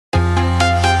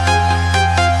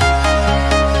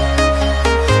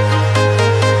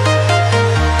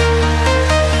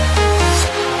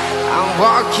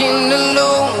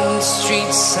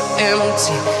so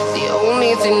empty. The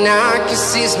only thing I can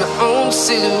see is my own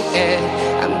silhouette.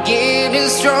 I'm getting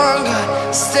stronger,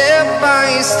 step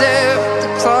by step. The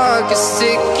clock is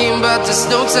ticking, but there's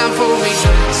no time for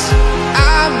regrets.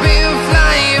 I've been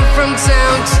flying from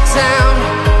town to town,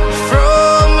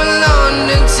 from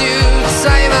London to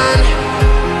Taiwan.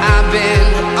 I've been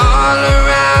all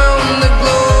around the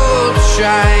globe,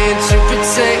 trying to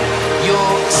protect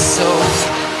your soul.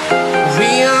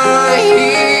 We are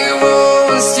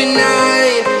heroes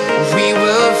tonight. We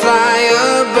will fly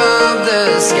above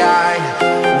the sky.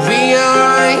 We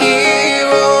are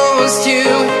heroes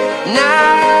tonight.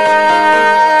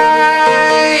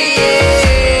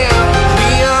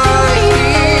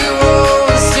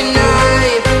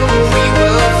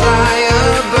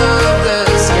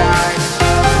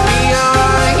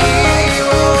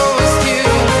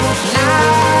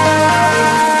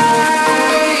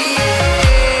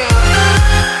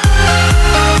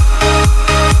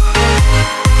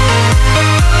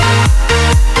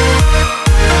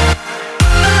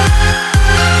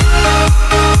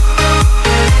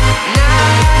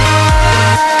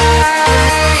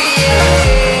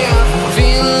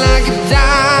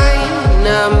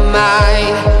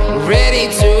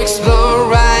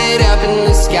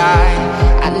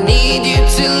 I need you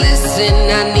to listen,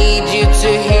 I need you to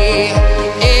hear,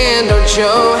 and don't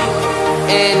show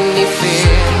any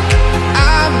fear.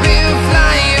 I've been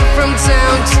flying from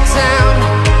town to town,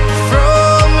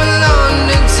 from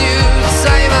London to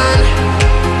Taiwan.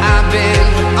 I've been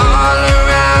all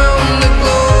around the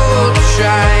globe,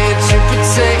 trying to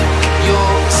protect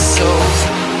your soul.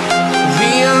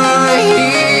 We are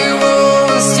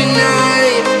heroes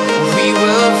tonight. We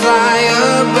will fly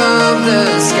above the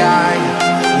sky.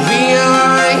 We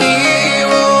are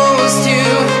heroes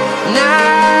tonight.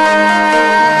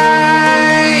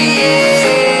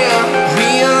 Yeah, we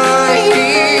are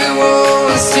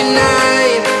heroes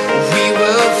tonight. We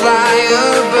will fly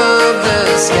above the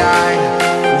sky.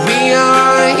 We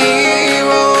are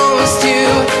heroes tonight.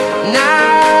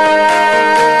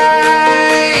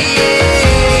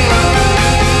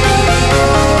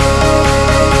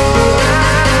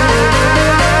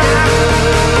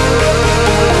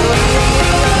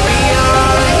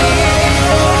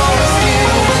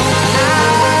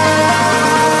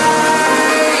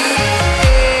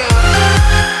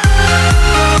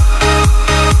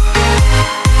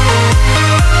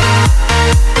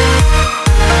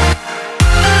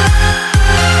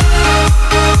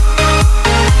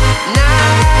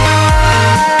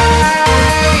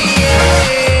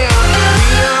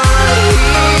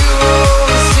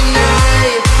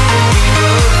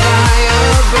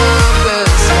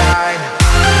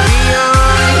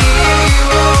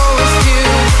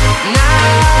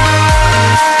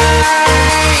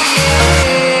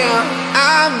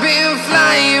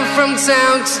 From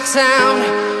town to town,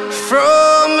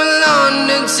 from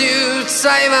London to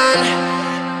Taiwan,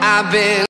 I've been